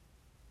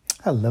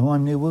Hello,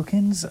 I'm Neil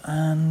Wilkins,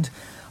 and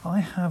I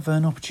have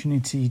an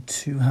opportunity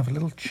to have a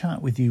little chat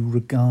with you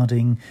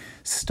regarding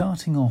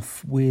starting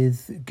off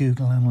with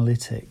Google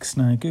Analytics.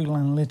 Now, Google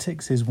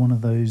Analytics is one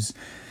of those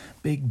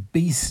big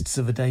beasts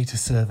of a data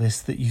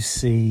service that you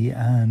see,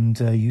 and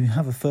you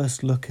have a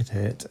first look at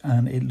it,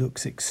 and it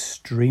looks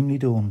extremely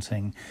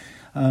daunting.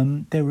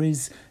 There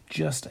is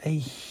just a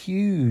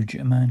huge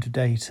amount of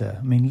data.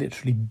 I mean,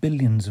 literally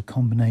billions of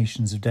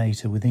combinations of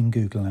data within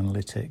Google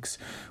Analytics,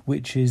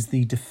 which is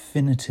the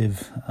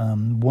definitive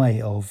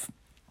way of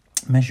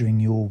measuring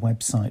your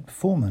website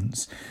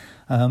performance.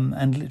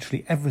 And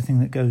literally everything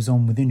that goes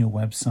on within your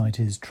website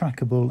is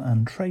trackable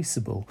and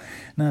traceable.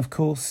 Now, of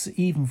course,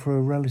 even for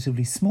a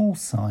relatively small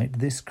site,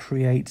 this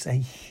creates a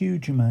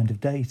huge amount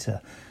of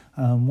data.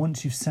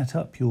 Once you've set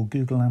up your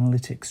Google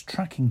Analytics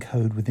tracking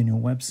code within your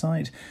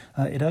website,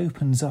 it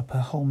opens up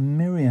a whole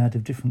myriad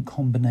of different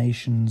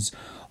combinations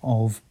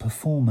of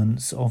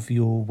performance of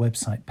your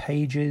website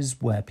pages,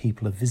 where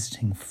people are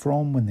visiting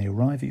from when they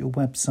arrive at your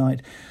website,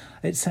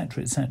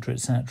 etc., etc.,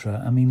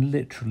 etc. I mean,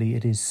 literally,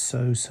 it is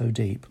so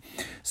deep.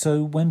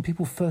 So when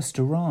people first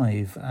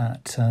arrive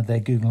at their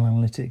Google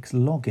Analytics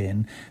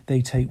login,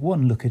 they take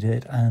one look at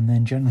it and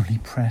then generally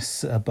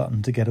press a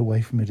button to get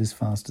away from it as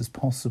fast as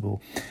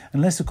possible.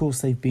 Unless, of course,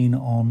 they've been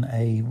on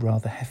a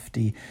rather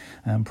hefty,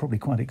 probably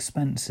quite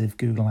expensive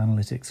Google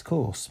Analytics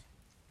course.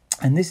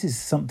 And this is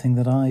something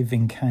that I've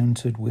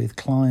encountered with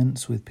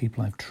clients, with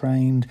people I've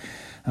trained,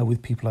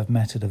 with people I've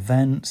met at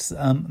events.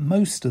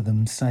 Most of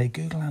them say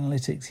Google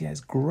Analytics, yeah,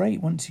 it's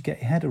great once you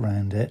get your head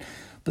around it,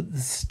 but the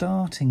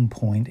starting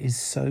point is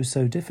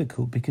so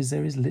difficult because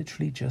there is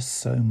literally just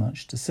so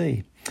much to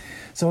see.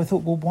 So I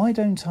thought, well, why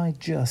don't I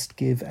just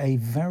give a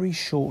very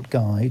short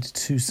guide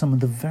to some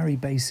of the very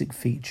basic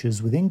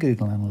features within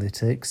Google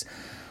Analytics,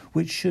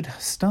 which should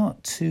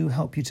start to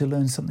help you to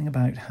learn something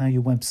about how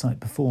your website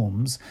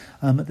performs,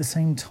 at the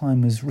same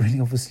time as really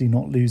obviously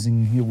not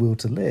losing your will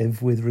to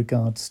live with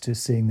regards to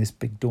seeing this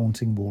big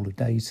daunting wall of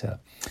data.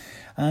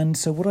 And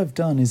so what I've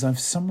done is I've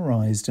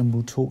summarised, and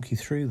we'll talk you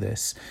through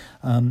this,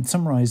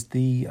 summarised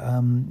the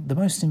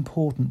most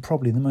important,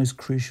 probably the most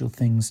crucial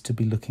things to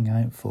be looking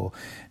out for.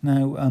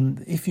 Now,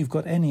 if you've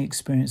got any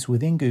experience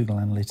within Google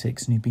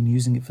Analytics and you've been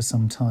using it for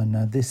some time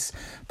now, this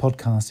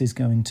podcast is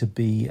going to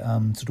be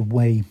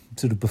way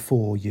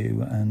before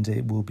you, and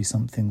it will be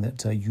something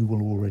that you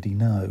will already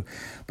know.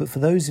 But for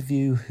those of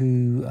you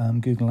who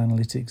Google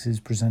Analytics is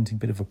presenting a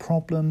bit of a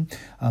problem,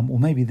 or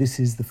maybe this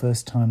is the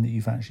first time that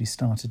you've actually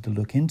started to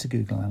look into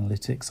Google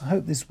Analytics, I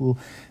hope this will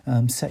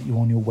set you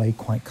on your way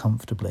quite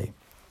comfortably.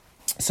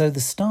 So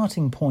the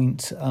starting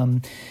point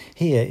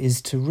here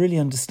is to really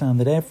understand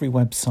that every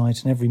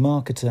website and every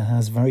marketer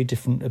has very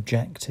different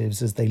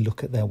objectives as they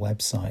look at their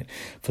website.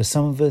 For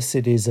some of us,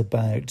 it is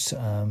about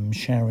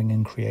sharing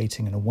and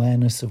creating an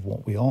awareness of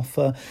what we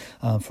offer.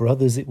 For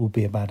others, it will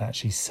be about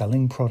actually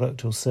selling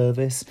product or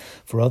service.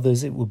 For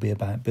others, it will be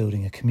about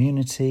building a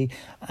community.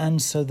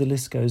 And so the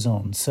list goes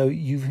on. So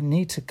you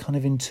need to kind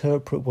of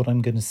interpret what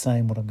I'm going to say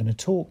and what I'm going to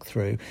talk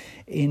through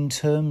in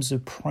terms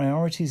of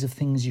priorities of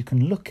things you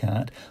can look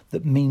at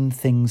that mean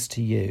things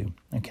to you.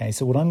 Okay,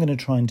 so what I'm going to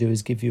try and do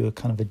is give you a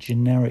kind of a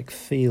generic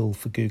feel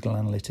for Google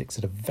Analytics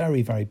at a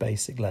very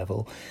basic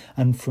level,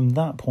 and from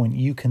that point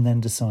you can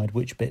then decide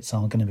which bits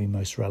are going to be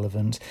most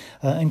relevant,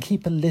 and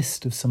keep a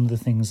list of some of the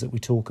things that we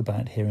talk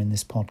about here in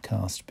this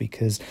podcast,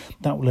 because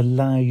that will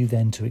allow you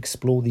then to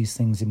explore these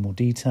things in more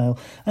detail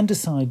and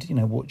decide,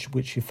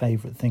 which your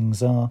favourite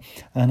things are,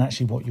 and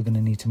actually what you're going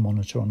to need to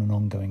monitor on an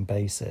ongoing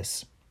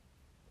basis.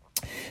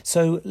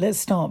 So let's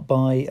start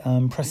by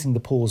pressing the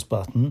pause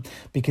button,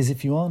 because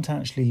if you aren't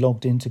actually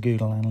logged into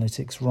Google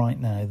Analytics right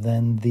now,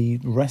 then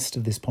the rest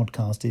of this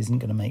podcast isn't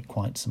going to make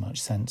quite so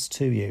much sense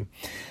to you.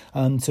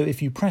 So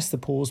if you press the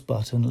pause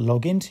button,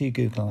 log into your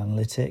Google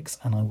Analytics,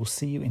 and I will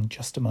see you in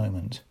just a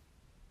moment.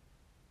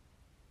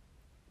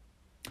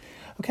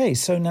 Okay,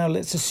 so now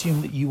let's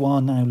assume that you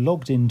are now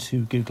logged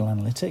into Google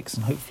Analytics,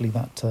 and hopefully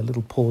that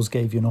little pause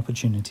gave you an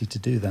opportunity to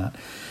do that.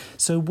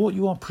 So what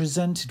you are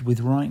presented with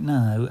right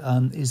now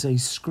is a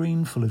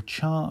screen full of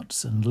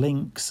charts and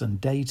links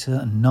and data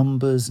and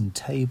numbers and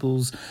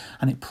tables,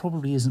 and it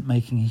probably isn't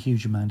making a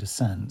huge amount of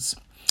sense.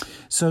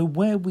 So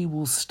where we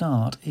will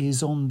start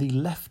is on the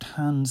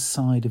left-hand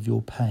side of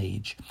your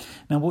page.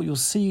 Now, what you'll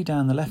see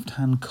down the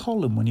left-hand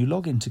column when you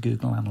log into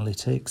Google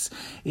Analytics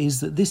is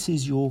that this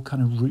is your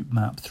kind of route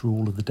map through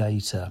all of the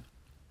data.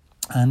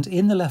 And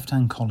in the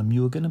left-hand column,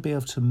 you are going to be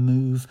able to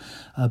move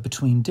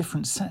between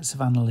different sets of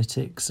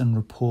analytics and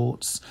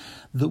reports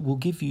that will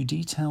give you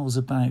details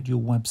about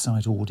your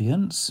website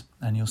audience.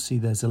 And you'll see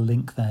there's a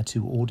link there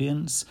to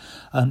audience.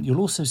 You'll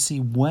also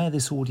see where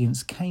this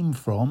audience came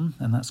from,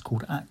 and that's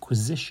called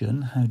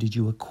acquisition. How did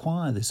you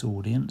acquire this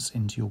audience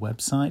into your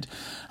website?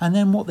 And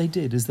then what they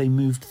did is they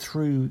moved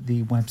through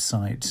the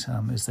website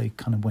as they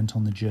kind of went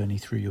on the journey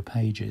through your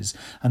pages.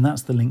 And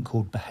that's the link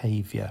called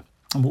behavior.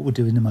 And what we'll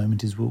do in a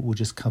moment is we'll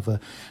just cover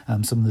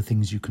some of the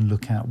things you can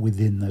look at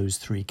within those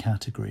three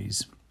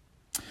categories.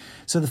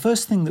 So the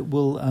first thing that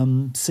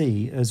we'll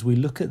see as we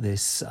look at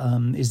this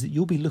is that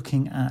you'll be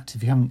looking at,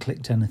 if you haven't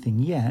clicked anything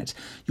yet,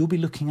 you'll be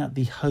looking at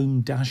the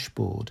home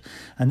dashboard.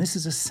 And this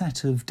is a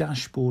set of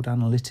dashboard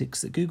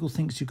analytics that Google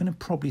thinks you're going to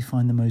probably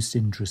find the most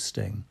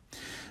interesting.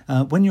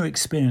 When you're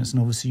experienced,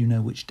 and obviously you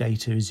know which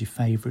data is your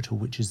favourite or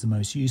which is the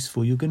most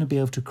useful, you're going to be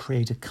able to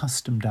create a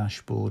custom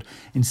dashboard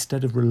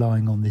instead of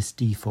relying on this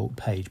default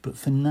page. But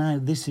for now,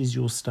 this is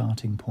your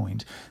starting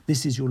point.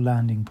 This is your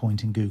landing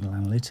point in Google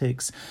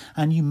Analytics,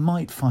 and you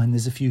might find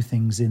there's a few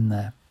things in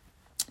there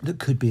that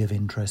could be of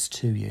interest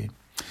to you.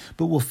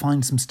 But we'll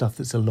find some stuff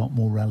that's a lot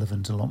more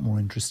relevant, a lot more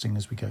interesting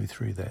as we go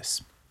through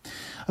this.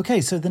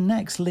 Okay, so the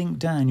next link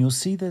down, you'll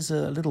see there's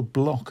a little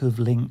block of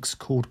links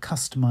called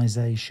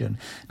customization.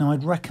 Now,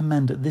 I'd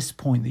recommend at this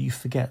point that you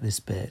forget this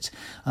bit.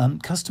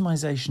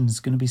 Customization is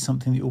going to be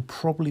something that you'll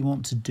probably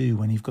want to do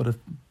when you've got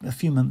a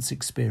few months'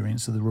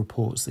 experience of the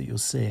reports that you're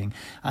seeing.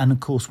 And, of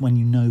course, when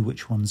you know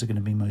which ones are going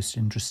to be most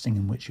interesting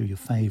and which are your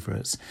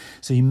favourites.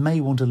 So you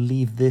may want to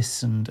leave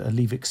this and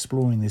leave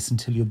exploring this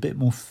until you're a bit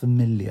more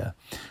familiar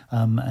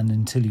and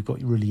until you've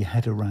got really your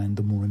head around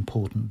the more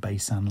important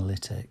base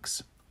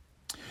analytics.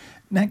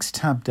 Next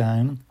tab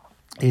down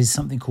is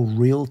something called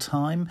real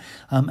time.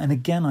 And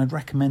again, I'd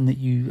recommend that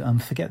you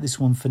forget this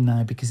one for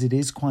now because it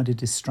is quite a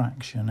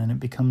distraction and it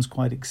becomes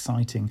quite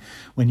exciting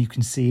when you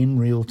can see in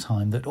real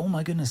time that, oh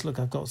my goodness, look,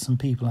 I've got some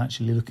people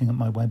actually looking at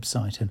my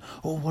website and,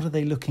 oh, what are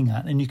they looking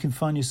at? And you can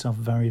find yourself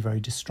very,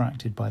 very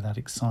distracted by that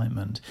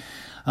excitement.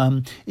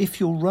 If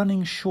you're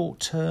running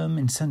short-term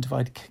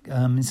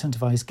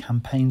incentivized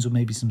campaigns or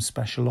maybe some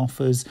special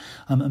offers,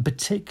 and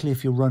particularly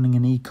if you're running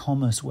an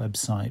e-commerce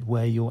website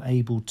where you're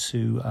able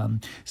to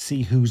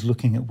see who's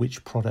looking at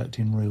which product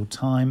in real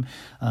time,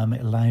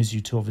 it allows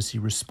you to obviously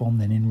respond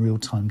then in real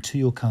time to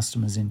your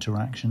customers'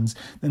 interactions,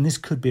 then this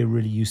could be a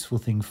really useful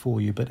thing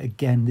for you. But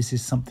again, this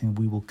is something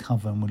we will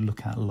cover and we'll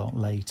look at a lot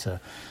later.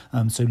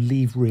 So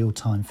leave real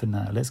time for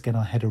now. Let's get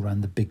our head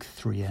around the big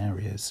three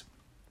areas.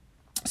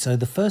 So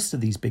the first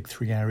of these big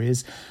three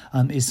areas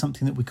is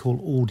something that we call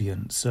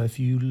audience. So if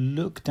you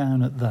look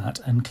down at that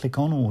and click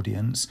on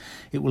audience,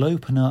 it will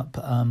open up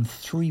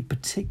three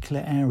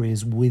particular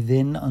areas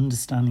within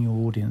understanding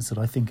your audience that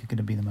I think are going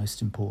to be the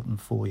most important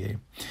for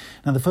you.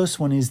 Now, the first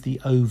one is the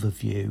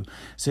overview.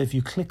 So if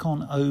you click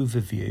on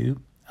overview,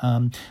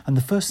 and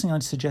the first thing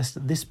I'd suggest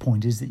at this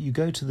point is that you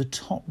go to the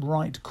top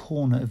right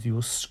corner of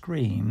your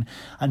screen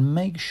and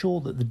make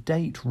sure that the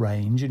date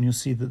range, and you'll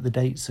see that the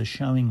dates are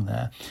showing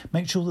there,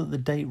 make sure that the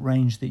date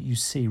range that you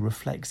see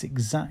reflects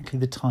exactly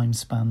the time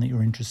span that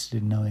you're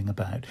interested in knowing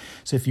about.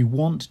 So if you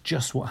want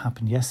just what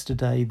happened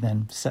yesterday,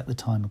 then set the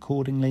time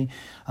accordingly.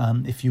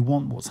 If you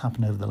want what's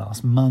happened over the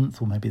last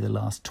month or maybe the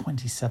last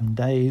 27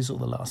 days or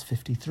the last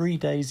 53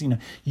 days,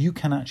 you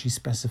can actually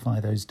specify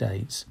those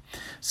dates.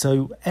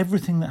 So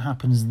everything that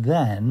happens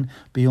then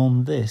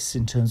beyond this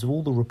in terms of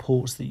all the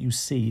reports that you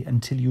see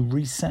until you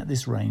reset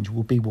this range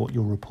will be what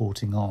you're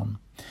reporting on.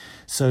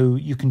 So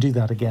you can do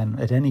that again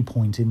at any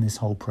point in this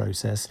whole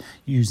process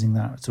using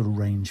that sort of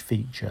range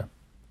feature.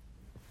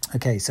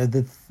 Okay, so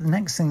the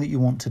next thing that you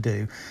want to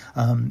do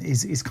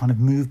is kind of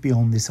move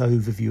beyond this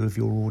overview of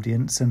your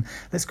audience, and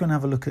let's go and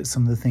have a look at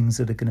some of the things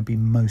that are going to be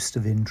most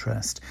of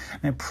interest.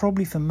 Now,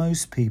 probably for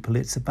most people,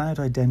 it's about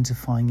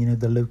identifying,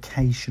 the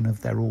location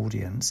of their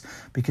audience,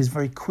 because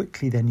very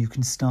quickly then you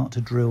can start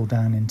to drill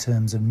down in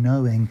terms of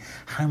knowing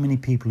how many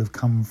people have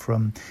come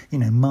from,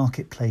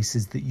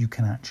 marketplaces that you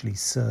can actually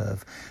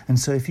serve. And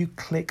so if you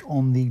click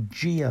on the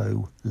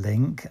geo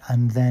link,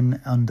 and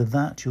then under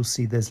that you'll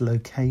see there's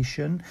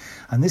location,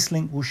 and this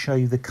link will show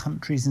you the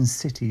countries and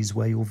cities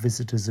where your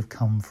visitors have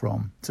come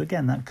from. So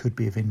again, that could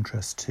be of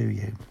interest to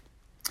you.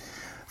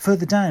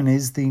 Further down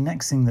is the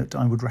next thing that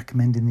I would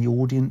recommend in the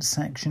audience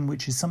section,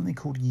 which is something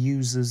called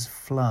user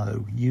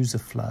flow.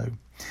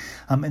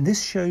 And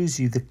this shows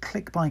you the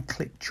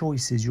click-by-click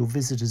choices your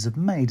visitors have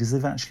made as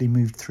they've actually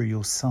moved through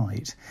your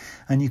site.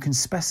 And you can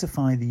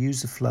specify the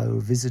user flow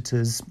of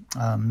visitors,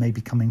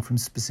 maybe coming from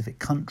specific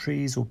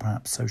countries or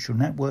perhaps social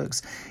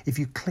networks. If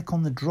you click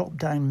on the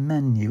drop-down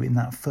menu in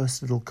that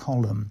first little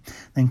column,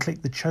 then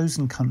click the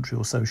chosen country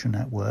or social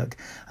network,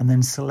 and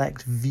then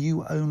select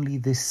View Only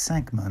This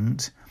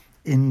Segment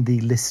in the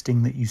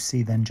listing that you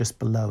see then just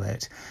below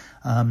it.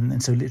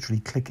 And so literally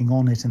clicking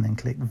on it and then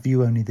click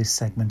View Only This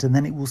Segment, and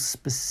then it will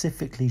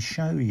specifically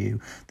show you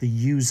the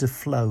user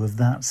flow of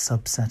that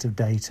subset of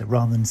data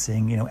rather than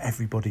seeing,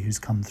 everybody who's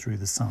come through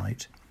the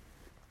site.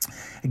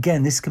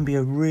 Again, this can be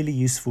a really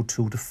useful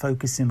tool to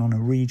focus in on a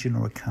region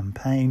or a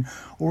campaign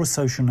or a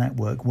social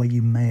network where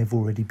you may have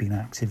already been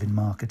active in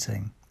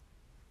marketing.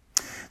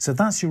 So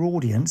that's your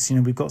audience.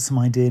 We've got some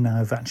idea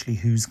now of actually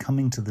who's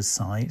coming to the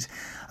site.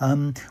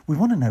 We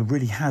want to know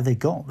really how they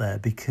got there,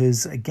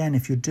 because again,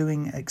 if you're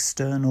doing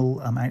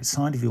external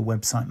outside of your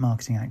website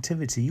marketing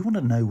activity, you want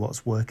to know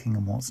what's working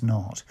and what's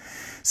not.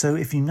 So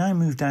if you now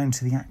move down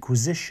to the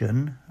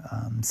acquisition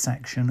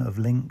section of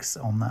links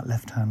on that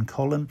left-hand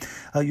column,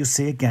 you'll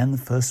see again the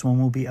first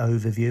one will be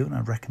overview, and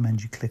I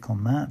recommend you click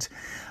on that.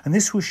 And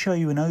this will show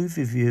you an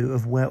overview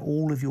of where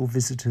all of your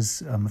visitors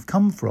have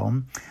come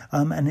from,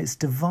 and it's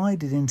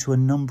divided into a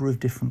number of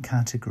different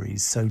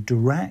categories. So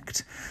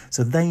direct,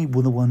 so they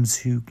were the ones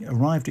who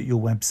arrived at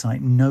your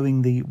website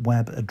knowing the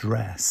web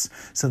address,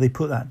 so they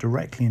put that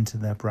directly into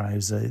their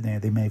browser.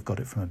 They may have got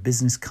it from a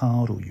business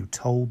card, or you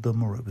told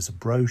them, or it was a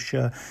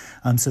brochure,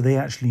 so they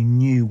actually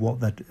knew what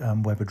that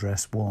web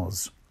address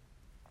was.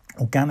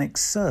 Organic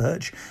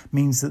search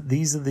means that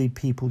these are the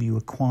people you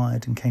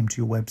acquired and came to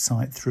your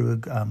website through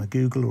a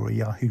Google or a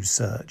Yahoo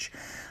search.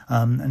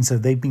 And so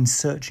they've been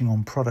searching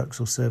on products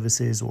or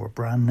services or a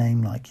brand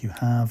name like you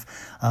have,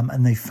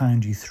 and they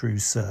found you through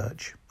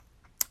search.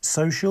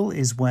 Social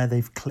is where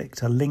they've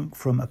clicked a link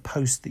from a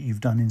post that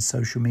you've done in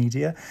social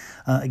media.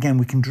 Again,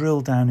 we can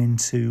drill down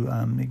into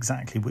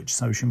exactly which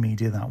social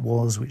media that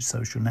was, which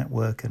social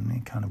network,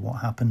 and kind of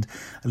what happened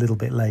a little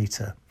bit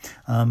later.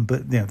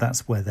 But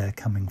that's where they're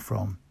coming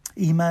from.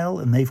 Email,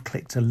 and they've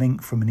clicked a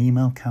link from an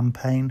email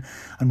campaign.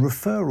 And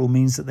referral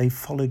means that they've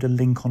followed a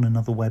link on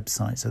another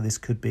website. So this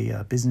could be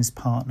a business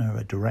partner,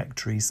 a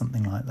directory,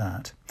 something like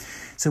that.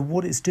 So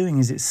what it's doing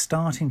is it's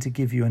starting to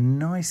give you a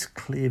nice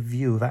clear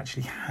view of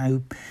actually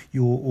how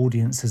your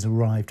audience has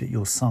arrived at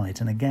your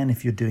site. And again,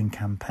 if you're doing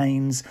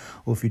campaigns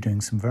or if you're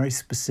doing some very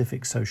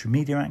specific social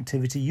media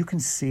activity, you can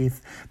see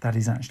if that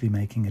is actually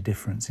making a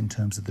difference in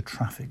terms of the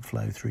traffic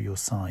flow through your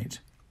site.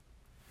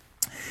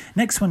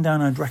 Next one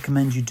down I'd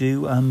recommend you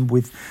do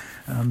with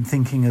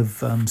thinking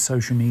of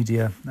social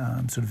media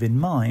sort of in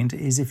mind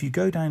is if you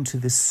go down to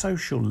this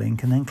social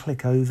link and then click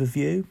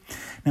overview.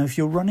 Now, if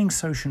you're running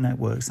social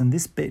networks, then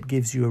this bit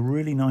gives you a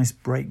really nice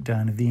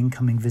breakdown of the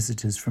incoming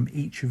visitors from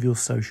each of your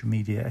social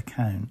media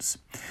accounts.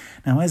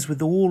 Now, as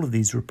with all of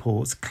these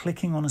reports,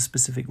 clicking on a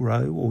specific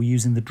row or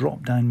using the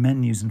drop-down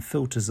menus and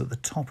filters at the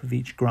top of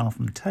each graph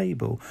and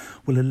table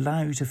will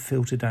allow you to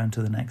filter down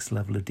to the next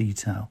level of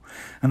detail.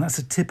 And that's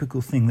a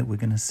typical thing that we're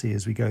going to see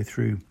as we go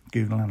through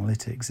Google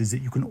Analytics, is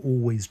that you can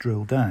always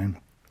drill down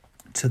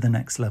to the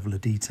next level of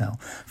detail.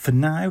 For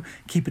now,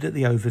 keep it at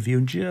the overview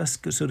and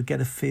just sort of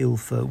get a feel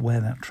for where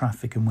that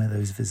traffic and where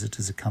those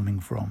visitors are coming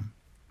from.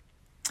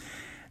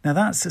 Now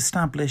that's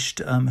established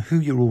who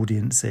your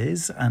audience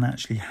is and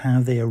actually how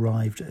they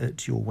arrived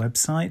at your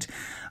website.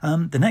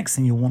 The next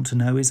thing you'll want to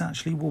know is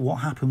actually, well, what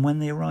happened when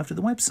they arrived at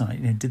the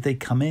website? Did they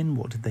come in?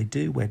 What did they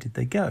do? Where did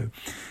they go?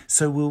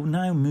 So we'll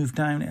now move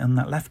down in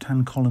that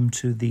left-hand column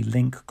to the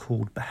link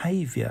called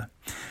Behaviour.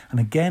 And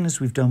again, as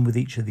we've done with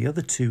each of the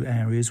other two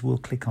areas, we'll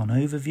click on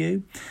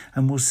Overview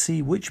and we'll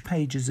see which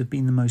pages have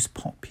been the most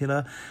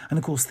popular. And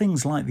of course,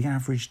 things like the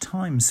average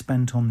time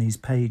spent on these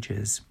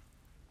pages.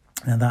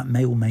 Now, that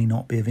may or may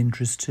not be of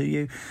interest to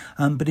you,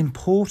 but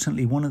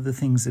importantly, one of the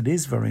things that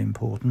is very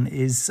important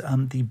is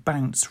the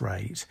bounce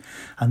rate.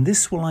 And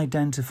this will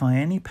identify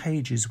any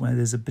pages where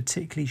there's a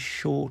particularly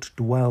short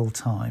dwell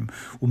time,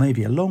 or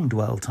maybe a long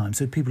dwell time,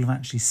 so people have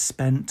actually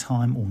spent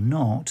time or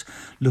not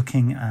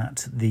looking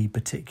at the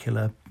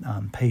particular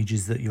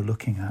pages that you're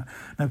looking at.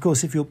 Now, of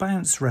course, if your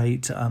bounce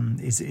rate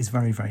is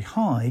very, very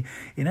high,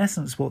 in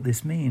essence, what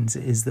this means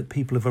is that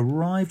people have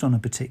arrived on a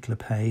particular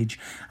page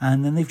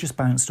and then they've just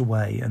bounced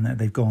away and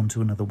they've gone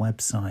to another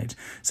website.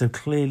 So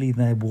clearly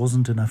there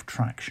wasn't enough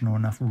traction or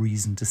enough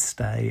reason to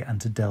stay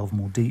and to delve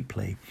more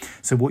deeply.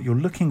 So what you're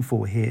looking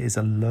for here is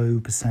a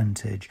low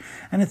percentage.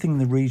 Anything in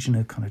the region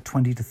of kind of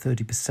 20 to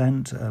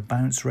 30%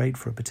 bounce rate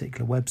for a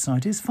particular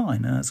website is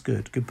fine. That's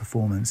good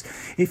performance.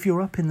 If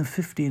you're up in the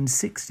 50 and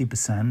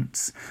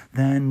 60%,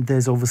 then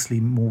there's obviously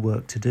more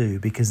work to do,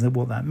 because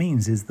what that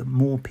means is that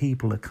more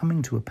people are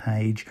coming to a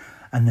page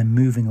and then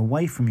moving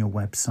away from your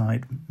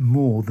website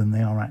more than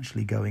they are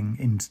actually going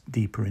in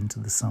deeper into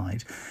the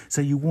site.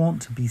 So you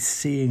want to be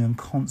seeing and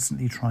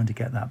constantly trying to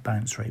get that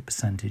bounce rate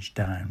percentage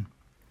down.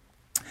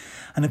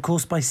 And of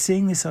course, by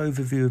seeing this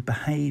overview of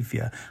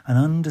behaviour and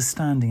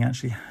understanding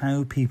actually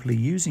how people are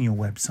using your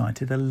website,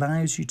 it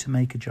allows you to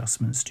make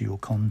adjustments to your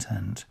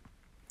content.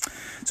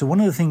 So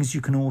one of the things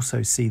you can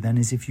also see then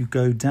is if you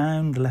go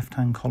down the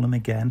left-hand column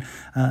again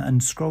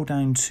and scroll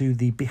down to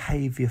the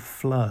behaviour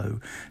flow.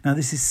 Now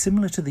this is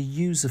similar to the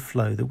user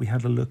flow that we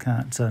had a look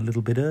at a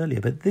little bit earlier,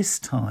 but this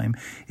time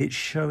it's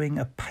showing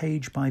a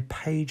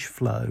page-by-page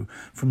flow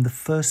from the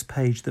first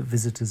page that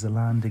visitors are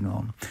landing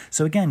on.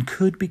 So again,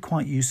 could be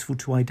quite useful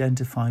to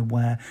identify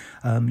where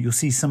you'll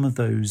see some of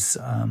those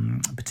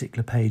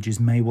particular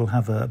pages may well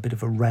have a bit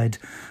of a red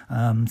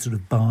sort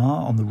of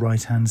bar on the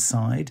right-hand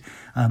side,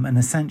 and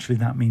essentially potentially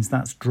that means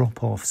that's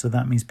drop off. So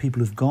that means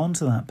people have gone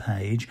to that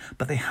page,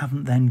 but they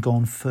haven't then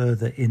gone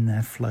further in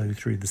their flow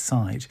through the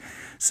site.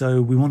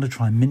 So we want to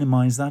try and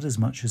minimize that as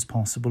much as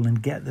possible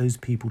and get those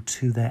people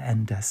to their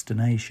end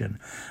destination.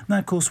 Now,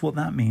 of course, what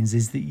that means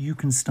is that you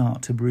can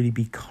start to really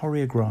be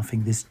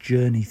choreographing this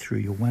journey through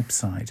your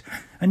website.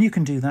 And you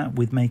can do that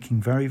with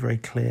making very, very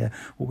clear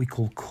what we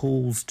call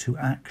calls to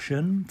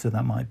action. So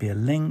that might be a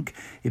link,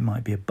 it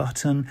might be a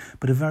button,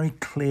 but a very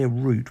clear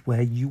route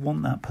where you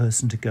want that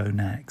person to go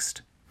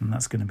next. And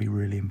that's going to be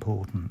really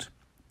important.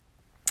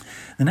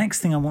 The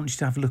next thing I want you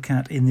to have a look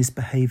at in this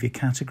behaviour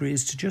category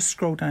is to just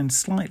scroll down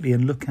slightly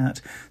and look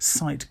at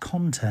site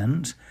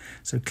content.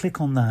 So click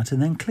on that and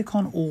then click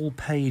on all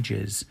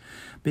pages,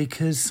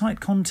 because site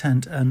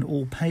content and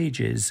all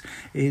pages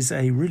is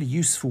a really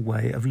useful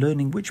way of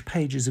learning which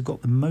pages have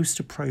got the most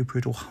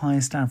appropriate or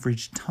highest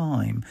average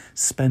time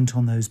spent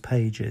on those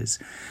pages.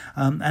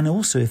 And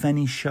also if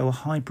any show a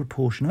high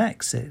proportion of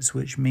exits,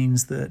 which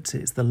means that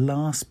it's the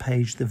last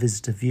page the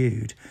visitor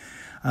viewed.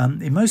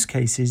 In most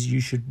cases, you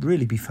should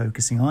really be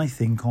focusing, I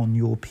think, on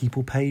your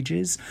people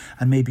pages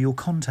and maybe your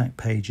contact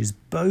pages,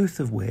 both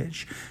of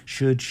which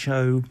should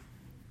show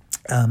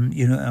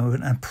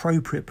an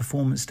appropriate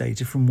performance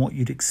data from what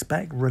you'd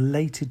expect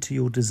related to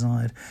your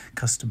desired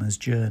customer's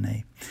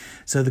journey.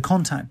 So the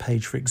contact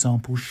page, for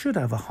example, should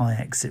have a high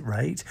exit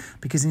rate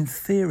because in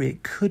theory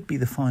it could be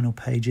the final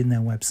page in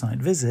their website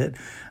visit,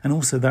 and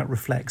also that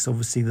reflects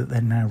obviously that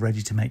they're now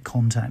ready to make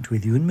contact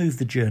with you and move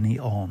the journey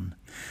on.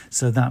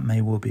 So that may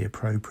well be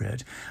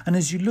appropriate. And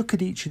as you look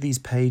at each of these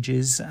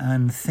pages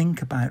and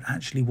think about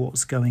actually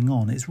what's going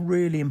on, it's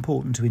really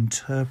important to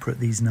interpret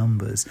these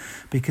numbers,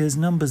 because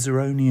numbers are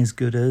only as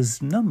good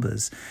as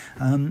numbers.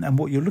 And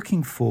what you're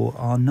looking for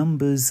are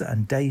numbers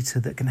and data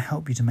that can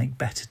help you to make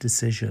better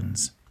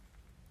decisions.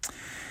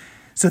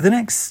 So the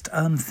next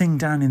thing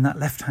down in that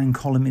left-hand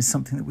column is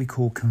something that we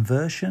call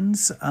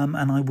conversions.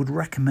 And I would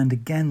recommend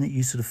again that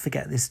you sort of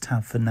forget this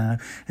tab for now,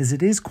 as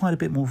it is quite a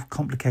bit more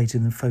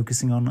complicated than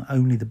focusing on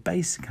only the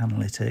basic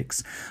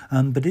analytics.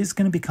 But it's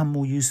going to become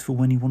more useful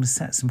when you want to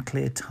set some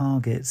clear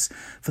targets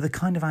for the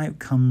kind of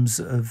outcomes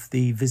of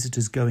the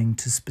visitors going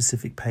to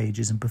specific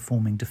pages and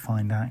performing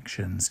defined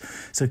actions.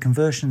 So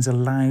conversions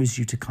allows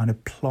you to kind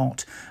of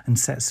plot and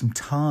set some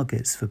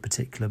targets for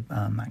particular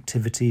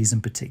activities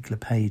and particular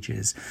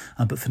pages.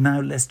 But for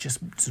now, let's just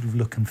sort of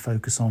look and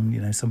focus on,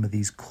 some of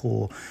these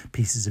core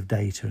pieces of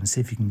data and see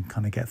if you can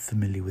kind of get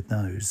familiar with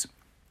those.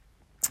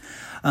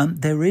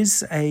 There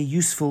is a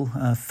useful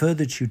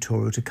further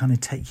tutorial to kind of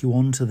take you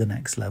on to the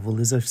next level.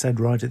 As I've said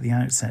right at the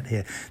outset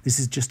here, this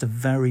is just a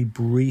very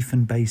brief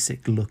and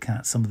basic look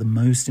at some of the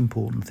most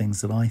important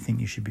things that I think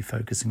you should be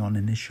focusing on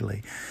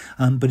initially.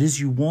 But as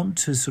you want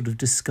to sort of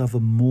discover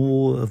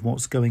more of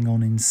what's going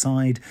on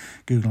inside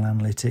Google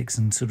Analytics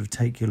and sort of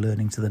take your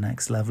learning to the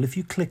next level, if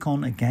you click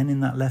on, again,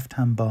 in that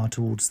left-hand bar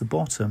towards the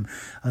bottom,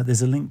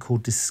 there's a link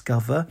called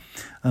Discover.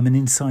 And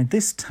inside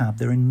this tab,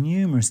 there are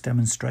numerous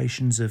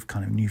demonstrations of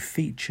kind of new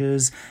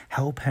features,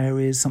 help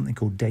areas, something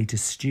called Data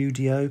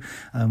Studio,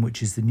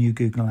 which is the new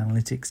Google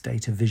Analytics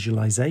data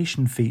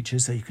visualization feature,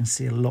 so you can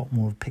see a lot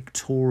more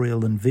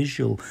pictorial and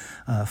visual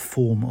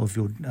form of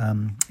your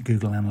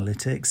Google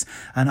Analytics,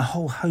 and a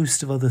whole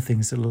host of other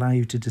things that allow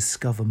you to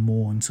discover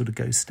more and sort of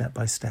go step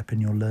by step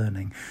in your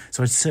learning.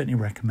 So I'd certainly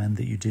recommend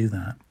that you do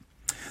that.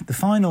 The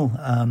final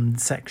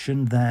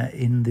section there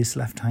in this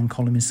left-hand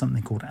column is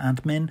something called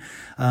admin,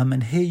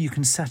 and here you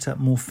can set up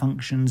more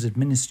functions,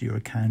 administer your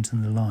account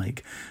and the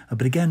like.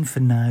 But again, for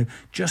now,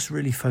 just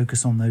really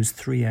focus on those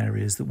three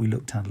areas that we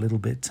looked at a little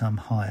bit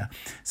higher.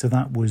 So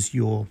that was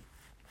your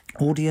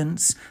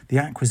audience, the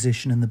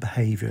acquisition and the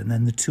behaviour, and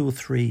then the 2 or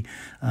 3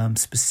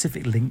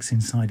 specific links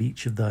inside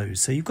each of those.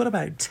 So you've got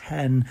about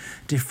 10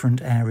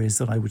 different areas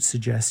that I would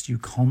suggest you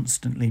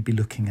constantly be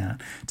looking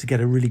at to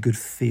get a really good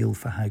feel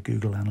for how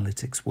Google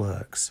Analytics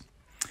works.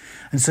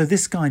 And so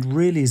this guide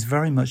really is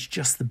very much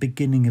just the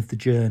beginning of the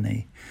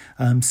journey.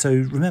 So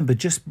remember,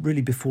 just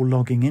really before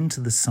logging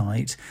into the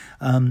site,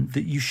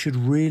 that you should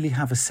really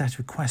have a set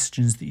of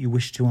questions that you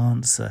wish to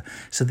answer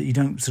so that you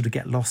don't sort of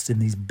get lost in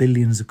these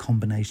billions of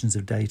combinations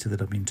of data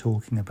that I've been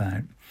talking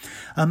about.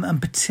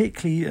 And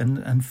particularly,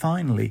 and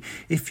finally,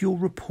 if you're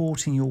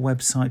reporting your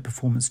website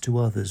performance to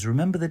others,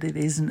 remember that it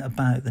isn't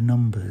about the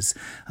numbers.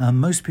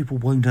 Most people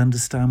won't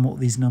understand what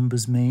these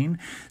numbers mean.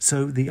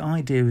 So the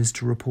idea is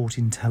to report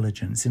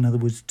intelligence. In other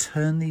words,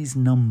 turn these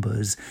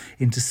numbers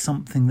into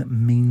something that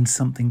means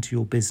something to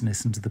your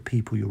business and to the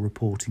people you're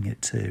reporting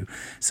it to.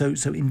 So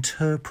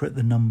interpret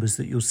the numbers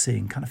that you're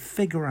seeing, kind of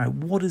figure out,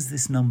 what does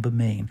this number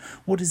mean?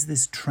 What does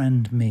this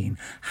trend mean?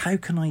 How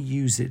can I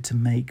use it to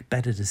make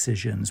better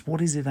decisions?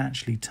 What is it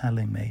actually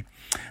telling me?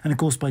 And of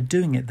course, by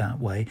doing it that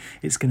way,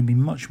 it's going to be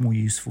much more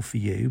useful for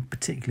you,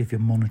 particularly if you're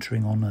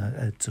monitoring on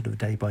a sort of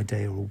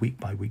day-by-day or a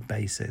week-by-week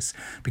basis,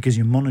 because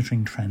you're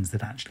monitoring trends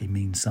that actually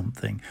mean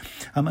something.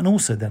 And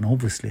also then,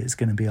 obviously, obviously it's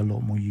going to be a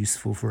lot more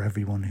useful for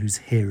everyone who's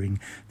hearing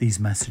these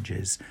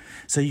messages.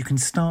 So you can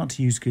start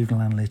to use Google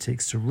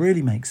Analytics to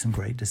really make some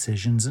great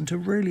decisions and to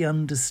really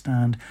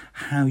understand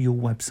how your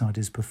website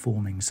is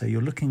performing. So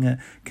you're looking at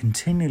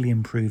continually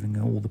improving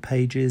all the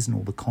pages and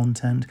all the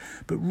content,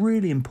 but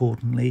really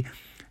importantly,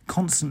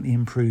 constantly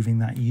improving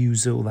that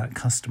user or that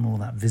customer or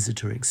that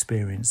visitor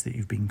experience that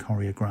you've been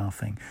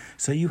choreographing.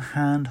 So you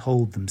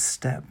handhold them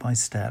step by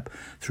step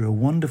through a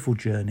wonderful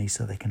journey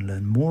so they can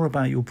learn more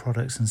about your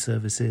products and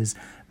services,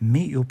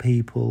 meet your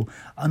people,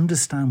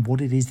 understand what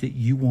it is that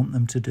you want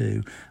them to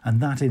do,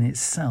 and that in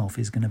itself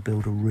is going to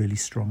build a really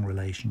strong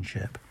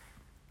relationship.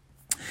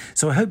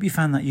 So I hope you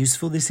found that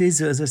useful. This is,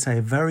 as I say,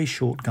 a very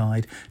short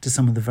guide to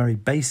some of the very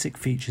basic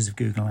features of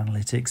Google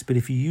Analytics. But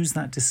if you use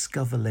that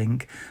Discover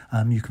link,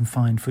 you can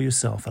find for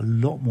yourself a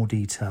lot more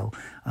detail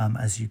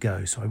as you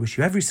go. So I wish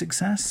you every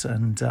success,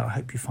 and I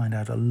hope you find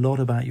out a lot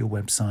about your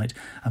website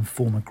and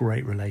form a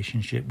great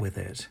relationship with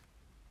it.